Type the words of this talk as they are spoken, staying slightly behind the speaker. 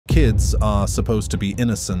Kids are supposed to be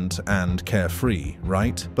innocent and carefree,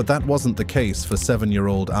 right? But that wasn't the case for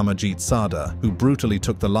 7-year-old Amarjeet Sada, who brutally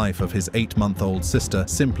took the life of his 8-month-old sister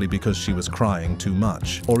simply because she was crying too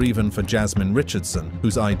much. Or even for Jasmine Richardson,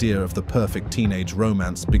 whose idea of the perfect teenage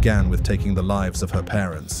romance began with taking the lives of her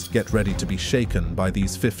parents. Get ready to be shaken by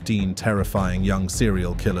these 15 terrifying young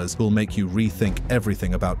serial killers who'll make you rethink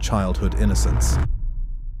everything about childhood innocence.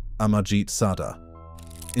 Amarjeet Sada.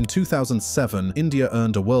 In 2007, India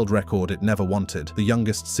earned a world record it never wanted, the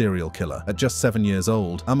youngest serial killer. At just 7 years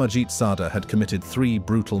old, Amarjeet Sada had committed 3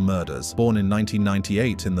 brutal murders. Born in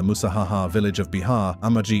 1998 in the Musahahar village of Bihar,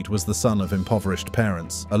 Amarjeet was the son of impoverished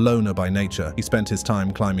parents. A loner by nature, he spent his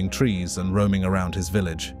time climbing trees and roaming around his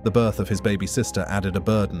village. The birth of his baby sister added a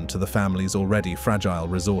burden to the family's already fragile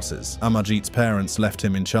resources. Amarjeet's parents left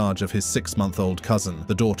him in charge of his 6-month-old cousin,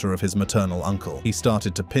 the daughter of his maternal uncle. He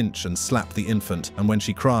started to pinch and slap the infant, and when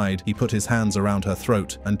she cried, he put his hands around her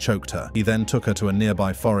throat and choked her. He then took her to a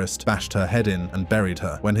nearby forest, bashed her head in, and buried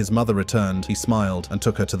her. When his mother returned, he smiled and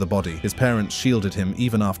took her to the body. His parents shielded him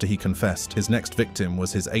even after he confessed. His next victim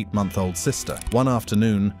was his 8-month-old sister. One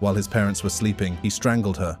afternoon, while his parents were sleeping, he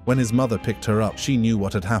strangled her. When his mother picked her up, she knew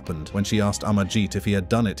what had happened. When she asked Amarjeet if he had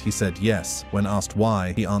done it, he said yes. When asked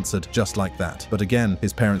why, he answered just like that. But again,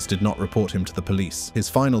 his parents did not report him to the police. His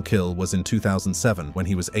final kill was in 2007, when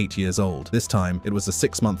he was 8 years old. This time, it was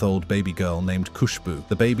a 6-month-old baby girl named Khushbu.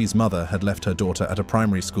 The baby's mother had left her daughter at a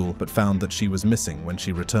primary school but found that she was missing when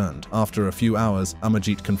she returned. After a few hours,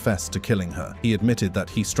 Amarjeet confessed to killing her. He admitted that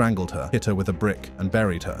he strangled her, hit her with a brick, and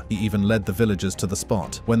buried her. He even led the villagers to the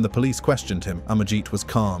spot. When the police questioned him, Amarjeet was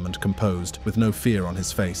calm and composed, with no fear on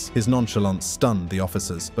his face. His nonchalance stunned the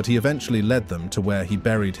officers, but he eventually led them to where he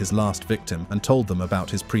buried his last victim and told them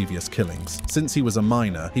about his previous killings. Since he was a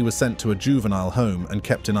minor, he was sent to a juvenile home and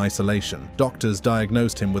kept in isolation. Doctors diagnosed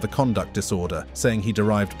him with a conduct disorder, saying he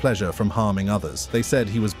derived pleasure from harming others. They said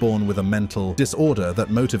he was born with a mental disorder that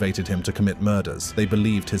motivated him to commit murders. They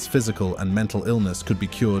believed his physical and mental illness could be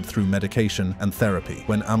cured through medication and therapy.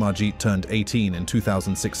 When Amarjeet turned 18 in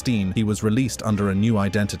 2016, he was released under a new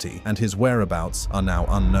identity, and his whereabouts are now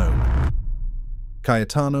unknown.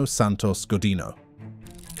 Cayetano Santos Godinho.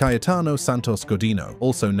 Cayetano Santos Godinho,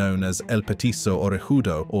 also known as El Petiso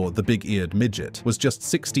Orejudo or the Big-Eared Midget, was just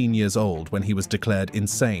 16 years old when he was declared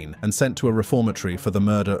insane and sent to a reformatory for the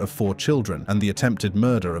murder of 4 children and the attempted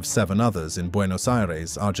murder of 7 others in Buenos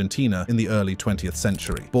Aires, Argentina in the early 20th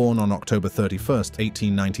century. Born on October 31,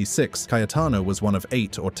 1896, Cayetano was one of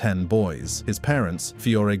 8 or 10 boys. His parents,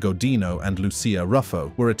 Fiore Godinho and Lucia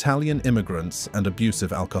Ruffo, were Italian immigrants and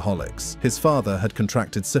abusive alcoholics. His father had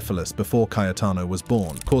contracted syphilis before Cayetano was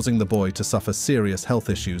born, causing the boy to suffer serious health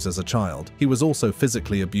issues as a child. He was also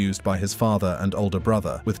physically abused by his father and older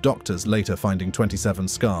brother, with doctors later finding 27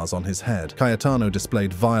 scars on his head. Cayetano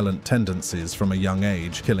displayed violent tendencies from a young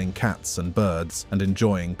age, killing cats and birds and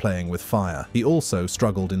enjoying playing with fire. He also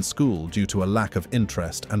struggled in school due to a lack of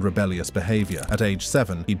interest and rebellious behavior. At age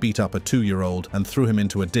 7, he beat up a 2-year-old and threw him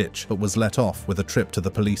into a ditch, but was let off with a trip to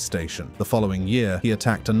the police station. The following year, he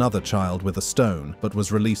attacked another child with a stone, but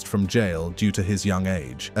was released from jail due to his young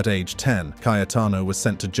age. At age 10, Cayetano was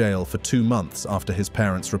sent to jail for 2 months after his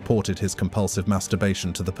parents reported his compulsive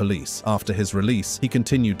masturbation to the police. After his release, he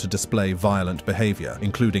continued to display violent behavior,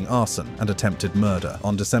 including arson and attempted murder.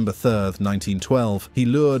 On December 3, 1912, he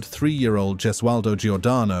lured 3-year-old Gesualdo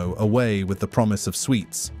Giordano away with the promise of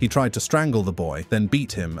sweets. He tried to strangle the boy, then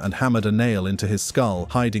beat him and hammered a nail into his skull,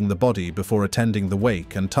 hiding the body before attending the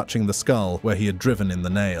wake and touching the skull where he had driven in the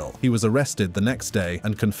nail. He was arrested the next day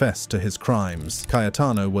and confessed to his crimes. Cayetano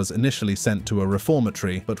was initially sent to a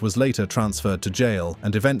reformatory, but was later transferred to jail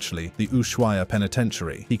and eventually the Ushuaia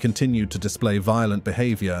Penitentiary. He continued to display violent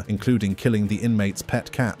behavior, including killing the inmates'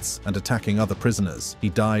 pet cats and attacking other prisoners. He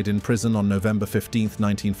died in prison on November 15,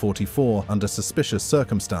 1944, under suspicious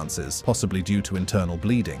circumstances, possibly due to internal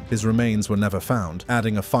bleeding. His remains were never found,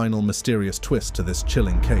 adding a final mysterious twist to this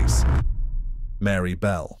chilling case. Mary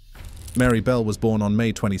Bell. Mary Bell was born on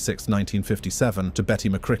May 26, 1957, to Betty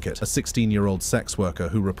McCricket, a 16-year-old sex worker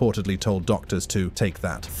who reportedly told doctors to take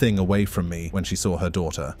that thing away from me when she saw her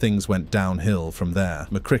daughter. Things went downhill from there.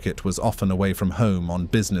 McCricket was often away from home on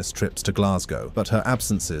business trips to Glasgow, but her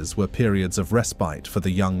absences were periods of respite for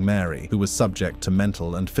the young Mary, who was subject to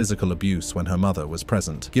mental and physical abuse when her mother was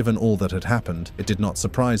present. Given all that had happened, it did not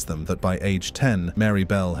surprise them that by age 10, Mary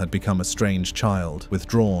Bell had become a strange child,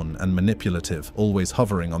 withdrawn and manipulative, always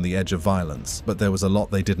hovering on the edge of violence, but there was a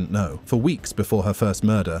lot they didn't know. For weeks before her first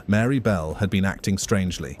murder, Mary Bell had been acting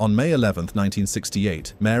strangely. On May 11,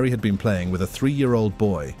 1968, Mary had been playing with a 3-year-old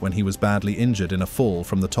boy when he was badly injured in a fall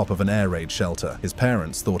from the top of an air raid shelter. His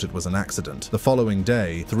parents thought it was an accident. The following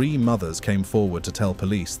day, 3 mothers came forward to tell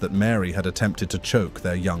police that Mary had attempted to choke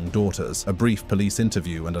their young daughters. A brief police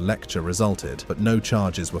interview and a lecture resulted, but no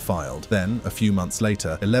charges were filed. Then, a few months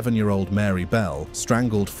later, 11-year-old Mary Bell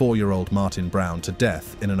strangled 4-year-old Martin Brown to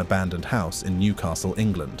death in an abandoned house in Newcastle,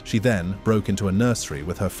 England. She then broke into a nursery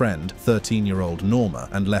with her friend, 13-year-old Norma,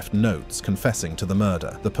 and left notes confessing to the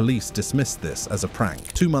murder. The police dismissed this as a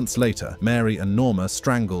prank. 2 months later, Mary and Norma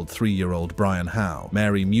strangled 3-year-old Brian Howe.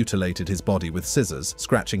 Mary mutilated his body with scissors,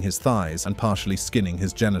 scratching his thighs and partially skinning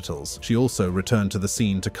his genitals. She also returned to the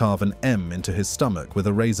scene to carve an M into his stomach with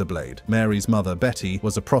a razor blade. Mary's mother, Betty,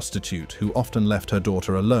 was a prostitute who often left her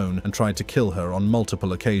daughter alone and tried to kill her on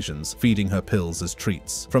multiple occasions, feeding her pills as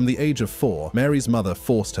treats. From the age of 4, Mary's mother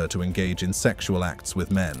forced her to engage in sexual acts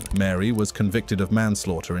with men. Mary was convicted of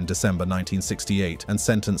manslaughter in December 1968 and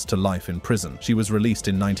sentenced to life in prison. She was released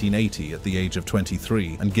in 1980 at the age of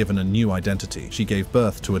 23 and given a new identity. She gave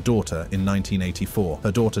birth to a daughter in 1984.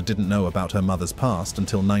 Her daughter didn't know about her mother's past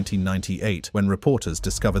until 1998, when reporters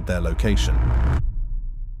discovered their location.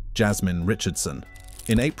 Jasmine Richardson.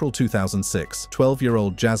 In April 2006,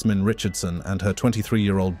 12-year-old Jasmine Richardson and her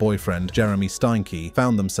 23-year-old boyfriend Jeremy Steinke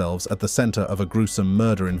found themselves at the center of a gruesome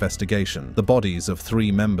murder investigation. The bodies of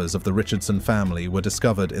 3 members of the Richardson family were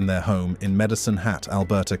discovered in their home in Medicine Hat,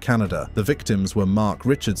 Alberta, Canada. The victims were Mark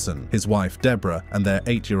Richardson, his wife Deborah, and their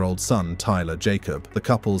 8-year-old son Tyler Jacob. The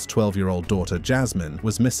couple's 12-year-old daughter Jasmine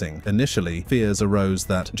was missing. Initially, fears arose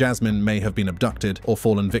that Jasmine may have been abducted or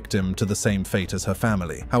fallen victim to the same fate as her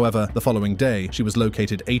family. However, the following day, she was located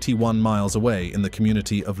 81 miles away in the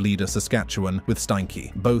community of Leader, Saskatchewan, with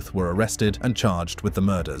Steinke. Both were arrested and charged with the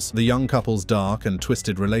murders. The young couple's dark and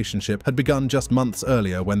twisted relationship had begun just months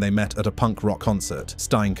earlier when they met at a punk rock concert.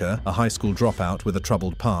 Steinke, a high school dropout with a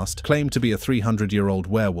troubled past, claimed to be a 300-year-old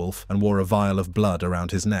werewolf and wore a vial of blood around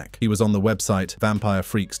his neck. He was on the website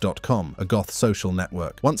vampirefreaks.com, a goth social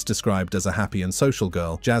network. Once described as a happy and social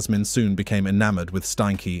girl, Jasmine soon became enamored with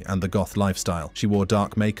Steinke and the goth lifestyle. She wore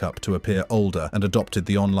dark makeup to appear older and adopted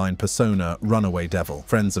the online persona Runaway Devil.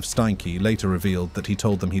 Friends of Steinke later revealed that he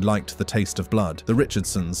told them he liked the taste of blood. The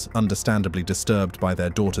Richardsons, understandably disturbed by their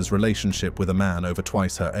daughter's relationship with a man over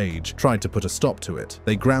twice her age, tried to put a stop to it.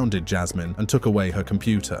 They grounded Jasmine and took away her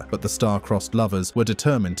computer, but the star-crossed lovers were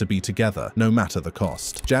determined to be together, no matter the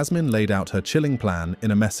cost. Jasmine laid out her chilling plan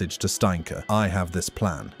in a message to Steinke. "I have this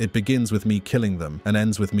plan. It begins with me killing them and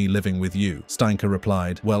ends with me living with you." Steinke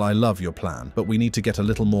replied, "Well, I love your plan, but we need to get a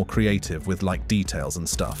little more creative with like details and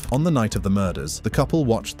stuff." On the night of the murders, the couple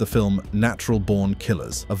watched the film Natural Born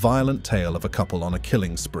Killers, a violent tale of a couple on a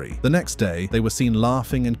killing spree. The next day, they were seen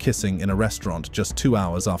laughing and kissing in a restaurant just 2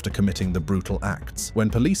 hours after committing the brutal acts. When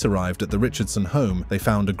police arrived at the Richardson home, they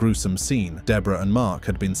found a gruesome scene. Deborah and Mark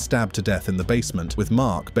had been stabbed to death in the basement, with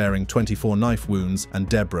Mark bearing 24 knife wounds and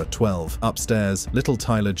Deborah 12. Upstairs, little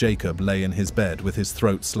Tyler Jacob lay in his bed with his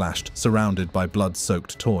throat slashed, surrounded by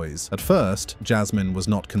blood-soaked toys. At first, Jasmine was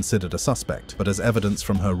not considered a suspect, but as evidence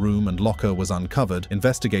from her room and locker was uncovered,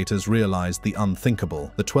 investigators realized the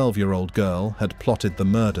unthinkable. The 12-year-old girl had plotted the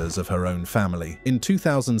murders of her own family. In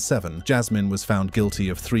 2007, Jasmine was found guilty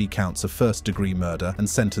of 3 counts of first-degree murder and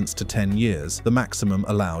sentenced to 10 years, the maximum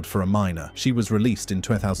allowed for a minor. She was released in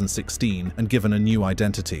 2016 and given a new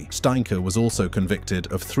identity. Steinke was also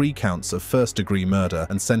convicted of 3 counts of first-degree murder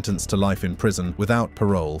and sentenced to life in prison without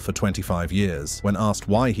parole for 25 years. When asked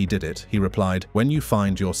why he did it, he replied, "When you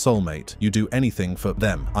find your soulmate, you do anything for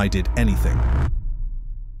them. I did anything."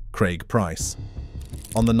 Craig Price.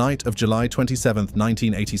 On the night of July 27,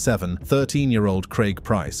 1987, 13-year-old Craig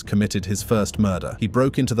Price committed his first murder. He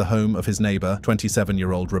broke into the home of his neighbor,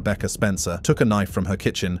 27-year-old Rebecca Spencer, took a knife from her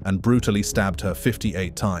kitchen, and brutally stabbed her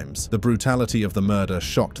 58 times. The brutality of the murder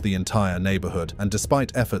shocked the entire neighborhood, and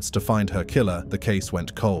despite efforts to find her killer, the case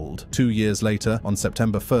went cold. 2 years later, on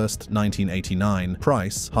September 1, 1989,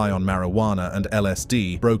 Price, high on marijuana and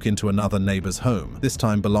LSD, broke into another neighbor's home, this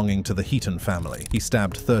time belonging to the Heaton family. He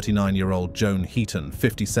stabbed 39-year-old Joan Heaton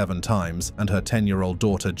 57 times and her 10-year-old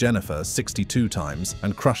daughter Jennifer 62 times,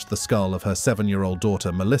 and crushed the skull of her 7-year-old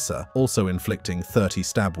daughter Melissa, also inflicting 30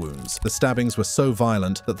 stab wounds. The stabbings were so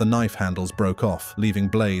violent that the knife handles broke off, leaving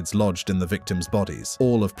blades lodged in the victims' bodies.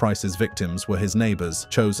 All of Price's victims were his neighbors,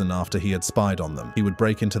 chosen after he had spied on them. He would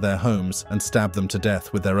break into their homes and stab them to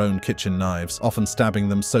death with their own kitchen knives, often stabbing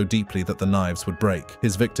them so deeply that the knives would break.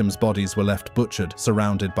 His victims' bodies were left butchered,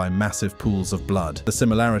 surrounded by massive pools of blood. The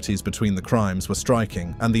similarities between the crimes were striking.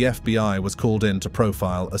 striking, and the FBI was called in to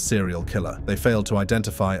profile a serial killer. They failed to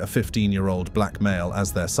identify a 15-year-old black male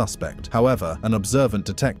as their suspect. However, an observant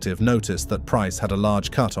detective noticed that Price had a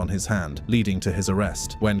large cut on his hand, leading to his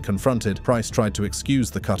arrest. When confronted, Price tried to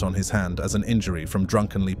excuse the cut on his hand as an injury from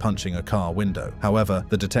drunkenly punching a car window. However,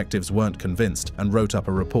 the detectives weren't convinced and wrote up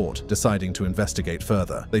a report, deciding to investigate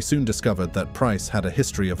further. They soon discovered that Price had a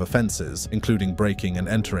history of offenses, including breaking and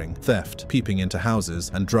entering, theft, peeping into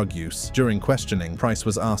houses, and drug use. During questioning, Price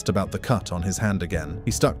was asked about the cut on his hand again. He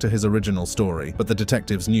stuck to his original story, but the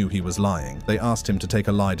detectives knew he was lying. They asked him to take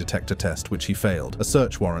a lie detector test, which he failed. A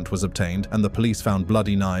search warrant was obtained, and the police found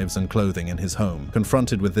bloody knives and clothing in his home.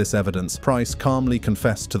 Confronted with this evidence, Price calmly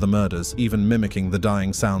confessed to the murders, even mimicking the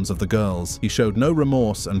dying sounds of the girls. He showed no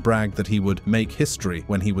remorse and bragged that he would make history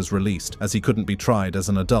when he was released, as he couldn't be tried as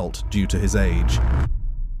an adult due to his age.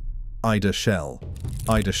 Ida Schell.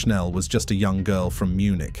 Ida Schnell was just a young girl from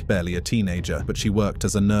Munich, barely a teenager, but she worked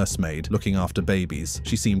as a nursemaid, looking after babies.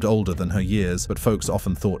 She seemed older than her years, but folks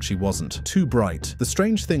often thought she wasn't. Too bright. The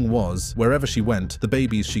strange thing was, wherever she went, the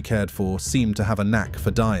babies she cared for seemed to have a knack for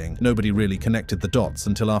dying. Nobody really connected the dots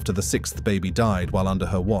until after the 6th baby died while under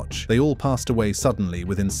her watch. They all passed away suddenly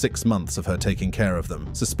within 6 months of her taking care of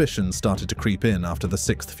them. Suspicion started to creep in after the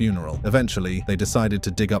 6th funeral. Eventually, they decided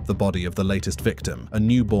to dig up the body of the latest victim, a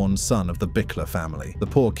newborn son of the Bickler family. The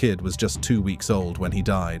poor kid was just 2 weeks old when he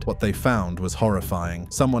died. What they found was horrifying.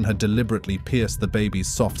 Someone had deliberately pierced the baby's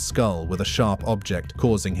soft skull with a sharp object,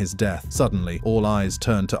 causing his death. Suddenly, all eyes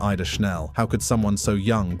turned to Ida Schnell. How could someone so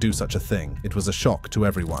young do such a thing? It was a shock to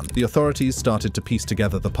everyone. The authorities started to piece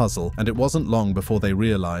together the puzzle, and it wasn't long before they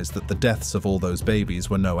realized that the deaths of all those babies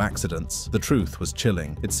were no accidents. The truth was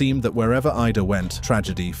chilling. It seemed that wherever Ida went,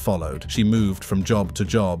 tragedy followed. She moved from job to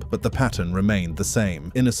job, but the pattern remained the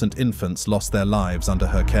same. Innocent infants lost their lives under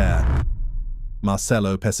her care.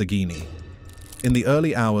 Marcello Pesagini. In the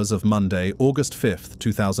early hours of Monday, August 5,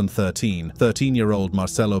 2013, 13-year-old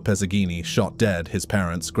Marcello Pesagini shot dead his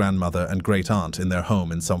parents, grandmother, and great-aunt in their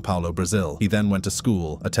home in São Paulo, Brazil. He then went to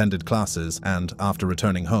school, attended classes, and, after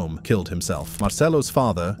returning home, killed himself. Marcello's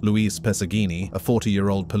father, Luis Pesagini, a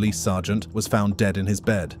 40-year-old police sergeant, was found dead in his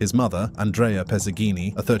bed. His mother, Andrea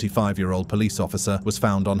Pesagini, a 35-year-old police officer, was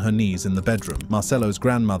found on her knees in the bedroom. Marcello's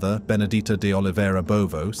grandmother, Benedita de Oliveira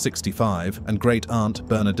Bovo, 65, and great-aunt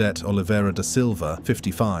Bernadette Oliveira da Silva,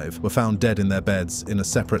 55, were found dead in their beds in a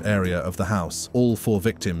separate area of the house. All 4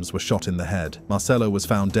 victims were shot in the head. Marcello was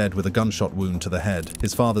found dead with a gunshot wound to the head.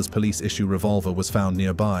 His father's police-issue revolver was found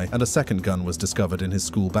nearby, and a second gun was discovered in his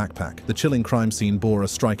school backpack. The chilling crime scene bore a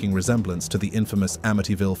striking resemblance to the infamous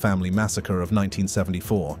Amityville family massacre of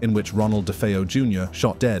 1974, in which Ronald DeFeo Jr.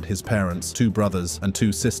 shot dead his parents, 2 brothers, and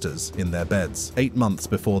 2 sisters in their beds. 8 months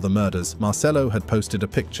before the murders, Marcello had posted a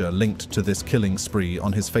picture linked to this killing spree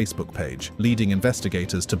on his Facebook page, leading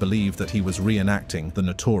investigators to believe that he was reenacting the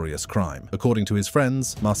notorious crime. According to his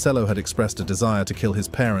friends, Marcello had expressed a desire to kill his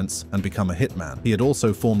parents and become a hitman. He had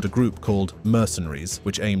also formed a group called Mercenaries,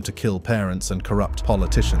 which aimed to kill parents and corrupt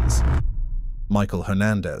politicians. Michael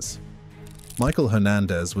Hernandez. Michael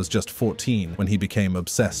Hernandez was just 14 when he became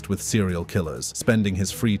obsessed with serial killers, spending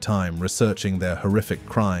his free time researching their horrific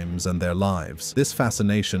crimes and their lives. This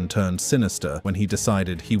fascination turned sinister when he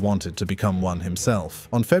decided he wanted to become one himself.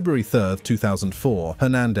 On February 3, 2004,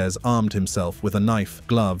 Hernandez armed himself with a knife,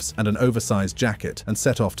 gloves, and an oversized jacket and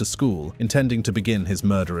set off to school, intending to begin his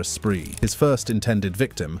murderous spree. His first intended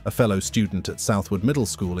victim, a fellow student at Southwood Middle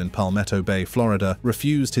School in Palmetto Bay, Florida,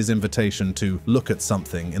 refused his invitation to look at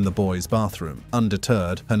something in the boys' bathroom.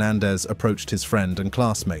 Undeterred, Hernandez approached his friend and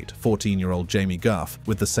classmate, 14-year-old Jamie Guff,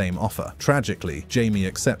 with the same offer. Tragically, Jamie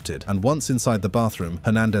accepted, and once inside the bathroom,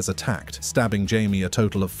 Hernandez attacked, stabbing Jamie a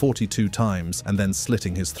total of 42 times and then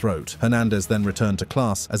slitting his throat. Hernandez then returned to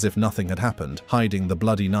class as if nothing had happened, hiding the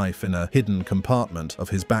bloody knife in a hidden compartment of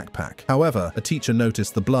his backpack. However, a teacher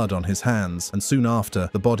noticed the blood on his hands, and soon after,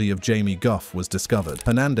 the body of Jamie Guff was discovered.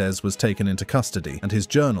 Hernandez was taken into custody, and his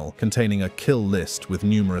journal, containing a kill list with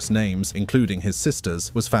numerous names, including his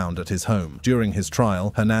sister's, was found at his home. During his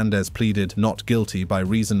trial, Hernandez pleaded not guilty by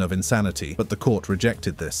reason of insanity, but the court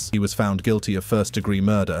rejected this. He was found guilty of first-degree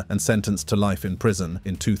murder and sentenced to life in prison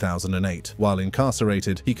in 2008. While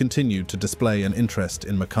incarcerated, he continued to display an interest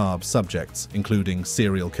in macabre subjects, including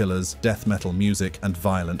serial killers, death metal music, and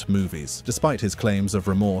violent movies. Despite his claims of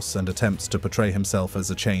remorse and attempts to portray himself as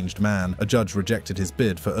a changed man, a judge rejected his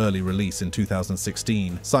bid for early release in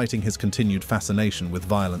 2016, citing his continued fascination with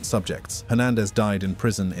violent subjects. years. Hernandez died in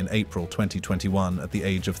prison in April 2021 at the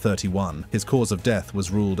age of 31. His cause of death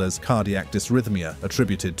was ruled as cardiac dysrhythmia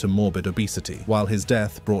attributed to morbid obesity. While his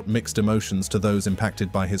death brought mixed emotions to those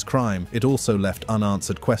impacted by his crime, it also left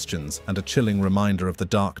unanswered questions and a chilling reminder of the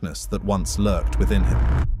darkness that once lurked within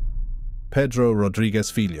him. Pedro Rodrigues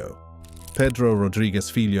Filho. Pedro Rodrigues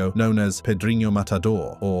Filho, known as Pedrinho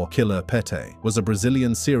Matador or Killer Pete, was a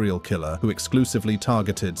Brazilian serial killer who exclusively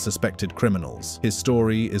targeted suspected criminals. His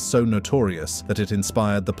story is so notorious that it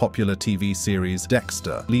inspired the popular TV series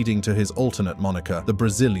Dexter, leading to his alternate moniker, the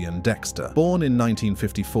Brazilian Dexter. Born in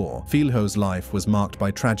 1954, Filho's life was marked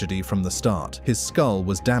by tragedy from the start. His skull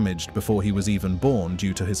was damaged before he was even born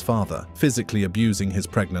due to his father physically abusing his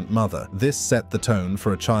pregnant mother. This set the tone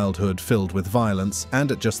for a childhood filled with violence, and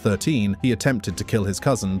at just 13, he attempted to kill his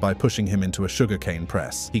cousin by pushing him into a sugarcane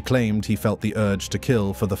press. He claimed he felt the urge to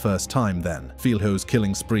kill for the first time then. Filho's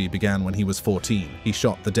killing spree began when he was 14. He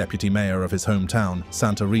shot the deputy mayor of his hometown,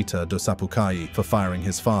 Santa Rita do Sapucaí, for firing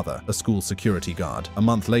his father, a school security guard. A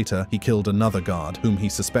month later, he killed another guard, whom he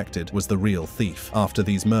suspected was the real thief. After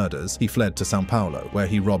these murders, he fled to São Paulo, where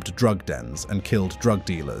he robbed drug dens and killed drug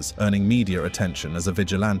dealers, earning media attention as a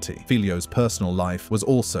vigilante. Filho's personal life was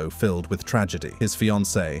also filled with tragedy. His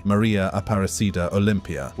fiancée, Maria Aparecida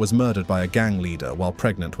Olympia, was murdered by a gang leader while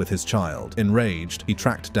pregnant with his child. Enraged, he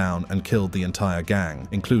tracked down and killed the entire gang,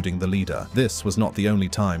 including the leader. This was not the only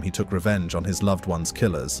time he took revenge on his loved one's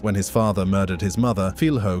killers. When his father murdered his mother,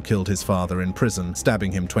 Filho killed his father in prison,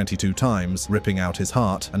 stabbing him 22 times, ripping out his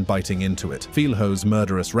heart and biting into it. Filho's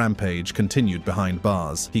murderous rampage continued behind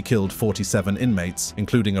bars. He killed 47 inmates,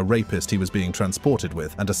 including a rapist he was being transported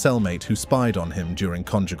with, and a cellmate who spied on him during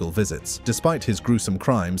conjugal visits. Despite his gruesome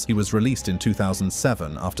crimes, he was released in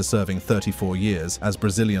 2007 after serving 34 years, as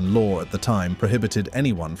Brazilian law at the time prohibited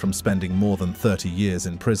anyone from spending more than 30 years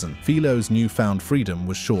in prison. Filho's newfound freedom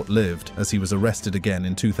was short-lived, as he was arrested again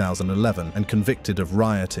in 2011 and convicted of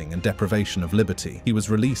rioting and deprivation of liberty. He was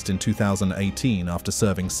released in 2018 after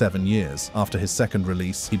serving 7 years. After his second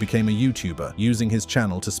release, he became a YouTuber, using his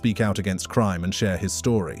channel to speak out against crime and share his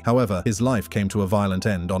story. However, his life came to a violent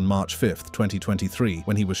end on March 5, 2023,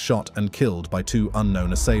 when he was shot and killed by 2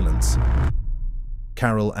 unknown assailants.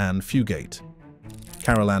 Carol Ann Fugate.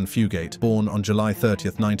 Carol Ann Fugate, born on July 30,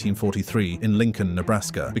 1943 in Lincoln,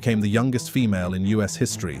 Nebraska, became the youngest female in U.S.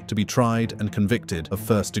 history to be tried and convicted of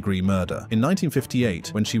first-degree murder. In 1958,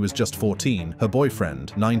 when she was just 14, her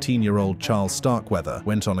boyfriend, 19-year-old Charles Starkweather,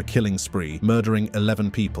 went on a killing spree, murdering 11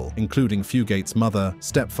 people, including Fugate's mother,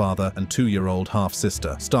 stepfather, and 2-year-old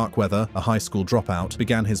half-sister. Starkweather, a high school dropout,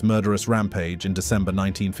 began his murderous rampage in December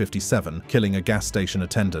 1957, killing a gas station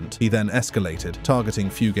attendant. He then escalated, targeting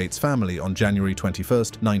Fugate's family on January 21,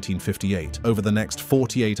 1958. Over the next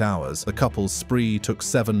 48 hours, the couple's spree took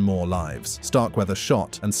 7 more lives. Starkweather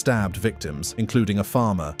shot and stabbed victims, including a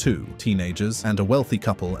farmer, 2 teenagers, and a wealthy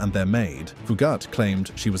couple and their maid. Fugate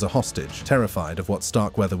claimed she was a hostage, terrified of what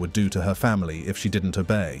Starkweather would do to her family if she didn't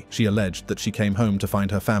obey. She alleged that she came home to find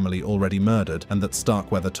her family already murdered and that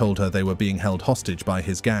Starkweather told her they were being held hostage by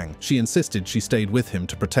his gang. She insisted she stayed with him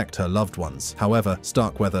to protect her loved ones. However,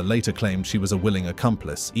 Starkweather later claimed she was a willing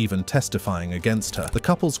accomplice, even testifying against her. The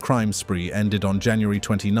couple's crime spree ended on January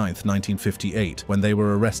 29, 1958, when they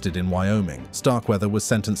were arrested in Wyoming. Starkweather was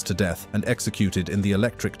sentenced to death and executed in the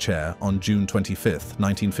electric chair on June 25,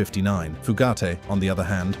 1959. Fugate, on the other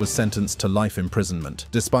hand, was sentenced to life imprisonment.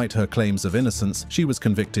 Despite her claims of innocence, she was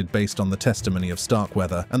convicted based on the testimony of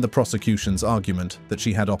Starkweather and the prosecution's argument that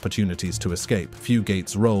she had opportunities to escape.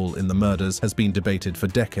 Fugate's role in the murders has been debated for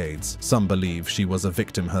decades. Some believe she was a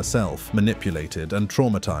victim herself, manipulated and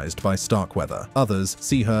traumatized by Starkweather. Others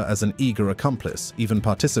see her as an eager accomplice, even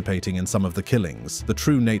participating in some of the killings. The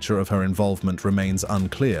true nature of her involvement remains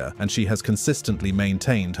unclear, and she has consistently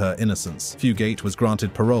maintained her innocence. Fugate was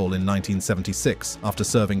granted parole in 1976 after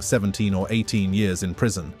serving 17 or 18 years in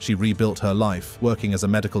prison. She rebuilt her life, working as a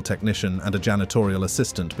medical technician and a janitorial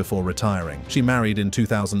assistant before retiring. She married in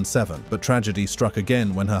 2007, but tragedy struck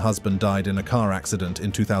again when her husband died in a car accident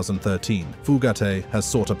in 2013. Fugate has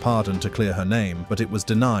sought a pardon to clear her name, but it was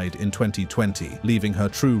denied in 2020, leaving her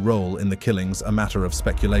true role in the killings a matter of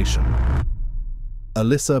speculation.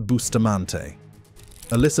 Alyssa Bustamante.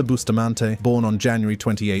 Alyssa Bustamante, born on January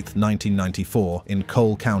 28, 1994, in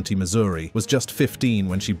Cole County, Missouri, was just 15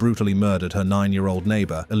 when she brutally murdered her 9-year-old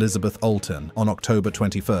neighbor, Elizabeth Alton, on October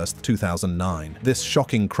 21, 2009. This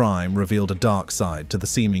shocking crime revealed a dark side to the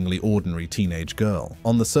seemingly ordinary teenage girl.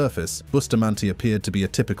 On the surface, Bustamante appeared to be a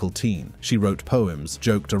typical teen. She wrote poems,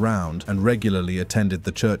 joked around, and regularly attended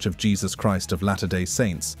the Church of Jesus Christ of Latter-day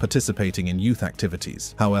Saints, participating in youth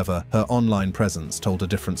activities. However, her online presence told a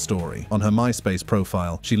different story. On her MySpace profile,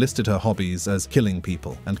 trial, she listed her hobbies as killing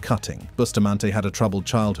people and cutting. Bustamante had a troubled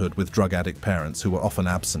childhood with drug addict parents who were often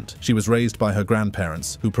absent. She was raised by her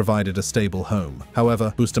grandparents, who provided a stable home.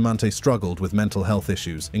 However, Bustamante struggled with mental health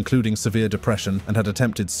issues, including severe depression, and had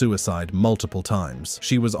attempted suicide multiple times.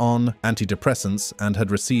 She was on antidepressants and had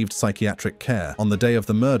received psychiatric care. On the day of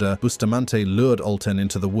the murder, Bustamante lured Olten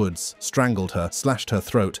into the woods, strangled her, slashed her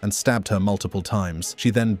throat, and stabbed her multiple times. She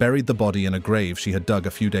then buried the body in a grave she had dug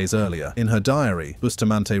a few days earlier. In her diary,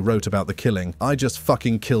 Bustamante wrote about the killing, "I just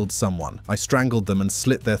fucking killed someone. I strangled them and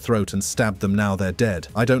slit their throat and stabbed them, now they're dead.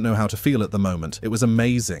 I don't know how to feel at the moment. It was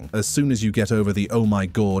amazing. As soon as you get over the oh my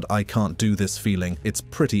god, I can't do this feeling, it's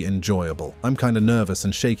pretty enjoyable. I'm kinda nervous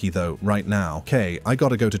and shaky though, right now. Okay, I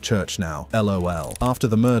gotta go to church now. LOL." After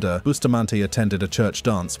the murder, Bustamante attended a church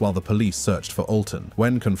dance while the police searched for Olten.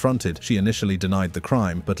 When confronted, she initially denied the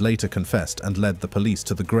crime, but later confessed and led the police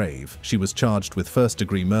to the grave. She was charged with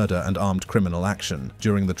first-degree murder and armed criminal action.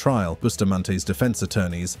 During the trial, Bustamante's defense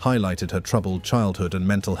attorneys highlighted her troubled childhood and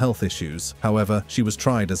mental health issues. However, she was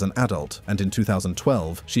tried as an adult, and in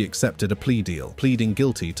 2012, she accepted a plea deal, pleading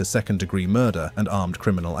guilty to second-degree murder and armed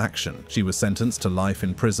criminal action. She was sentenced to life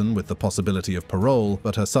in prison with the possibility of parole,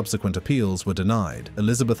 but her subsequent appeals were denied.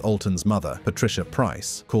 Elizabeth Olten's mother, Patricia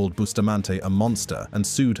Price, called Bustamante a monster and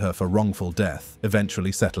sued her for wrongful death,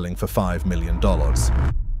 eventually settling for $5 million.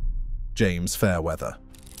 James Fairweather.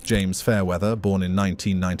 James Fairweather, born in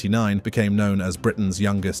 1999, became known as Britain's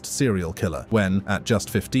youngest serial killer when, at just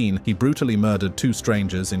 15, he brutally murdered two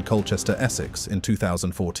strangers in Colchester, Essex in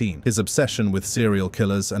 2014. His obsession with serial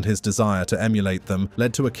killers and his desire to emulate them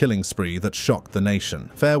led to a killing spree that shocked the nation.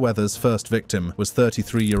 Fairweather's first victim was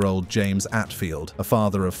 33-year-old James Atfield, a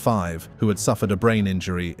father of 5, who had suffered a brain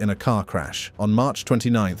injury in a car crash. On March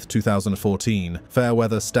 29, 2014,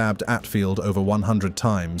 Fairweather stabbed Atfield over 100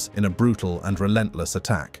 times in a brutal and relentless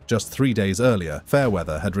attack. Just 3 days earlier,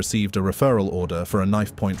 Fairweather had received a referral order for a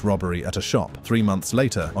knife-point robbery at a shop. 3 months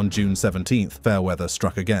later, on June 17th, Fairweather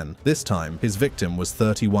struck again. This time, his victim was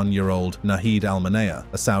 31-year-old Nahid Al-Manea,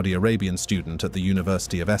 a Saudi Arabian student at the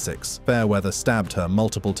University of Essex. Fairweather stabbed her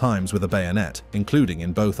multiple times with a bayonet, including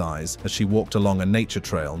in both eyes, as she walked along a nature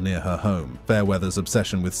trail near her home. Fairweather's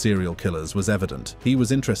obsession with serial killers was evident. He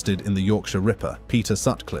was interested in the Yorkshire Ripper, Peter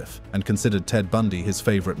Sutcliffe, and considered Ted Bundy his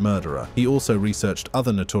favorite murderer. He also researched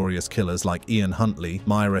other notorious killers like Ian Huntley,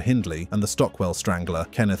 Myra Hindley, and the Stockwell Strangler,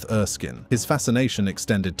 Kenneth Erskine. His fascination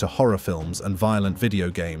extended to horror films and violent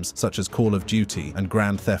video games such as Call of Duty and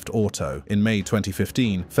Grand Theft Auto. In May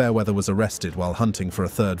 2015, Fairweather was arrested while hunting for a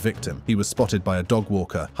third victim. He was spotted by a dog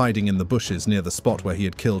walker, hiding in the bushes near the spot where he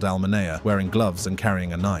had killed Al-Manea, wearing gloves and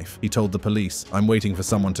carrying a knife. He told the police, "I'm waiting for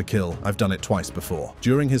someone to kill. I've done it twice before."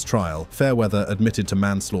 During his trial, Fairweather admitted to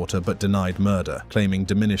manslaughter but denied murder, claiming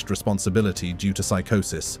diminished responsibility due to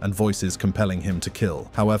psychosis and voices compelling him to kill.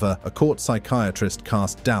 However, a court psychiatrist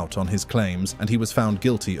cast doubt on his claims and he was found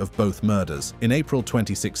guilty of both murders. In April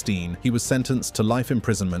 2016, he was sentenced to life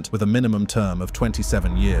imprisonment with a minimum term of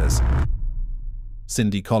 27 years.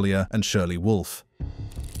 Cindy Collier and Shirley Wolfe.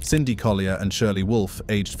 Cindy Collier and Shirley Wolfe,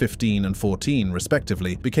 aged 15 and 14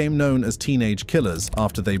 respectively, became known as teenage killers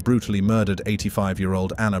after they brutally murdered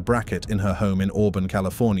 85-year-old Anna Brackett in her home in Auburn,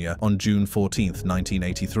 California on June 14,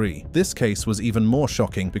 1983. This case was even more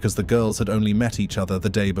shocking because the girls had only met each other the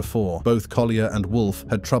day before. Both Collier and Wolfe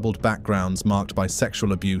had troubled backgrounds marked by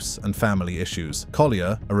sexual abuse and family issues.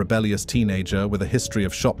 Collier, a rebellious teenager with a history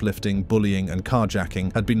of shoplifting, bullying, and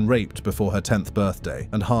carjacking, had been raped before her 10th birthday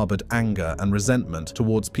and harbored anger and resentment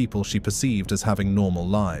towards people she perceived as having normal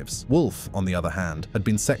lives. Wolfe, on the other hand, had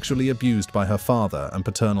been sexually abused by her father and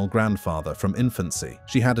paternal grandfather from infancy.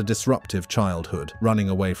 She had a disruptive childhood, running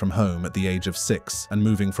away from home at the age of 6 and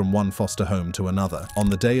moving from one foster home to another. On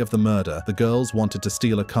the day of the murder, the girls wanted to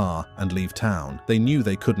steal a car and leave town. They knew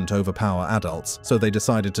they couldn't overpower adults, so they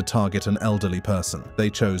decided to target an elderly person. They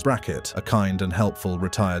chose Brackett, a kind and helpful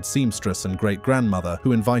retired seamstress and great-grandmother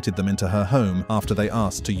who invited them into her home after they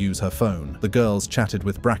asked to use her phone. The girls chatted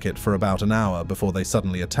with Brackett for about an hour before they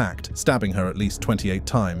suddenly attacked, stabbing her at least 28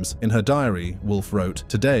 times. In her diary, Wolfe wrote,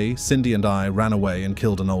 "Today, Cindy and I ran away and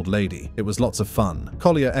killed an old lady. It was lots of fun."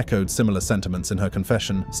 Collier echoed similar sentiments in her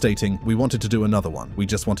confession, stating, "We wanted to do another one. We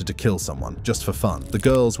just wanted to kill someone, just for fun." The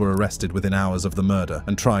girls were arrested within hours of the murder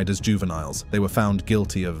and tried as juveniles. They were found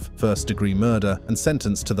guilty of first-degree murder and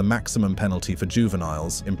sentenced to the maximum penalty for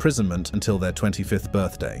juveniles, imprisonment until their 25th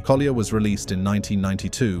birthday. Collier was released in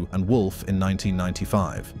 1992 and Wolfe in 1995.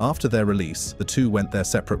 1995. After their release, the two went their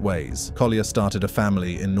separate ways. Collier started a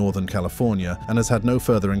family in Northern California and has had no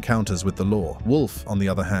further encounters with the law. Wolf, on the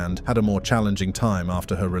other hand, had a more challenging time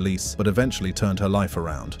after her release, but eventually turned her life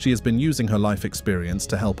around. She has been using her life experience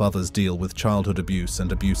to help others deal with childhood abuse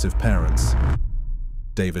and abusive parents.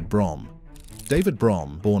 David Brom. David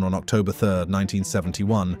Brom, born on October 3,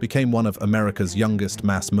 1971, became one of America's youngest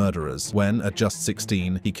mass murderers when, at just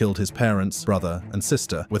 16, he killed his parents, brother, and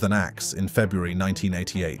sister with an axe in February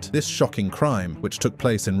 1988. This shocking crime, which took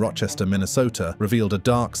place in Rochester, Minnesota, revealed a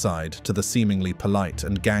dark side to the seemingly polite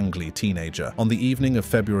and gangly teenager. On the evening of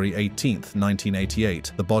February 18,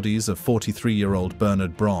 1988, the bodies of 43-year-old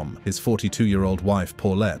Bernard Brom, his 42-year-old wife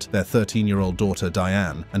Paulette, their 13-year-old daughter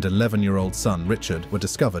Diane, and 11-year-old son Richard were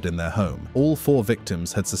discovered in their home. All 4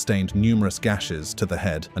 victims had sustained numerous gashes to the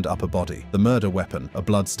head and upper body. The murder weapon, a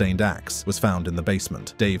blood-stained axe, was found in the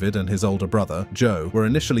basement. David and his older brother, Joe, were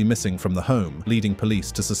initially missing from the home, leading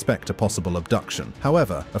police to suspect a possible abduction.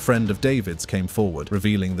 However, a friend of David's came forward,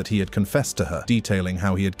 revealing that he had confessed to her, detailing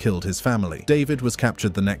how he had killed his family. David was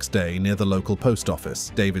captured the next day near the local post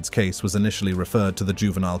office. David's case was initially referred to the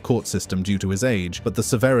juvenile court system due to his age, but the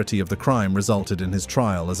severity of the crime resulted in his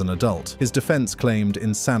trial as an adult. His defense claimed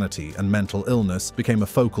insanity and mental illness became a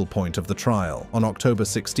focal point of the trial. On October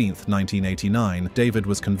 16, 1989, David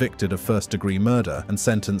was convicted of first-degree murder and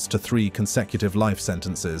sentenced to 3 consecutive life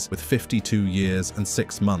sentences with 52 years and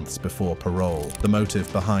 6 months before parole. The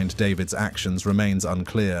motive behind David's actions remains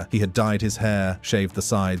unclear. He had dyed his hair, shaved the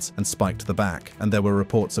sides, and spiked the back, and there were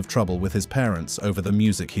reports of trouble with his parents over the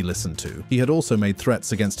music he listened to. He had also made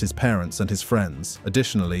threats against his parents and his friends.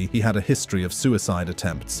 Additionally, he had a history of suicide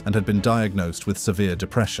attempts and had been diagnosed with severe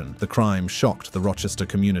depression. The crime shocked the Rochester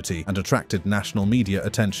community and attracted national media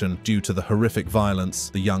attention due to the horrific violence,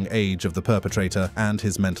 the young age of the perpetrator, and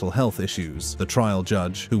his mental health issues. The trial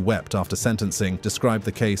judge, who wept after sentencing, described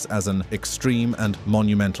the case as an extreme and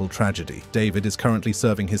monumental tragedy. David is currently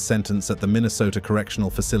serving his sentence at the Minnesota Correctional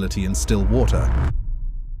Facility in Stillwater.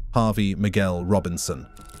 Harvey Miguel Robinson.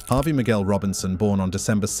 Harvey Miguel Robinson, born on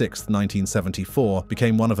December 6, 1974,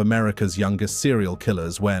 became one of America's youngest serial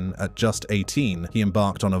killers when, at just 18, he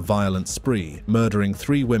embarked on a violent spree, murdering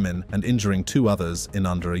 3 women and injuring 2 others in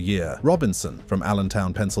under a year. Robinson, from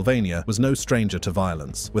Allentown, Pennsylvania, was no stranger to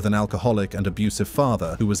violence, with an alcoholic and abusive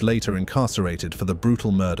father who was later incarcerated for the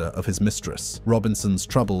brutal murder of his mistress. Robinson's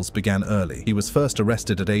troubles began early. He was first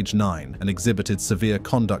arrested at age 9 and exhibited severe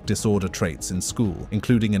conduct disorder traits in school,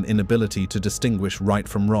 including an inability to distinguish right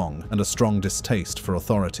from wrong and a strong distaste for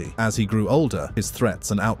authority. As he grew older, his threats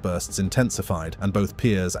and outbursts intensified, and both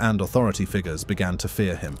peers and authority figures began to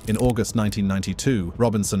fear him. In August 1992,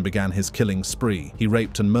 Robinson began his killing spree. He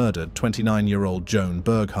raped and murdered 29-year-old Joan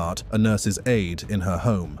Burghardt, a nurse's aide, in her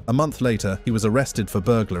home. A month later, he was arrested for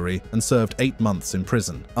burglary and served 8 months in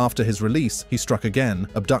prison. After his release, he struck again,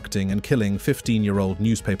 abducting and killing 15-year-old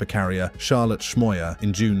newspaper carrier Charlotte Schmoyer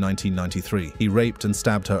in June 1993. He raped and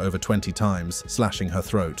stabbed her over 20 times, slashing her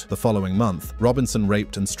throat. The following month, Robinson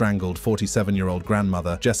raped and strangled 47-year-old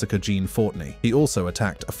grandmother Jessica Jean Fortney. He also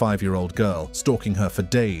attacked a 5-year-old girl, stalking her for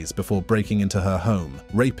days before breaking into her home,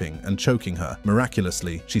 raping and choking her.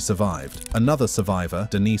 Miraculously, she survived. Another survivor,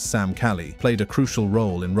 Denise Sam Calley, played a crucial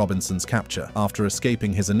role in Robinson's capture. After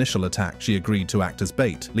escaping his initial attack, she agreed to act as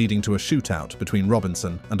bait, leading to a shootout between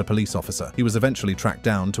Robinson and a police officer. He was eventually tracked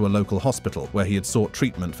down to a local hospital where he had sought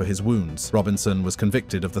treatment for his wounds. Robinson was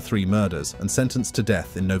convicted of the 3 murders and sentenced to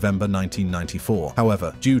death in November 1994.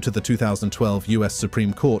 However, due to the 2012 US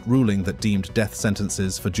Supreme Court ruling that deemed death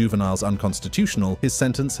sentences for juveniles unconstitutional, his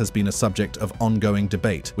sentence has been a subject of ongoing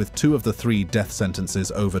debate, with 2 of the 3 death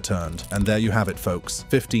sentences overturned. And there you have it, folks.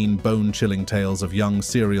 15 bone-chilling tales of young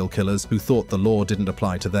serial killers who thought the law didn't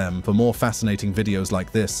apply to them. For more fascinating videos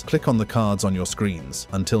like this, click on the cards on your screens.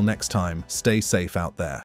 Until next time, stay safe out there.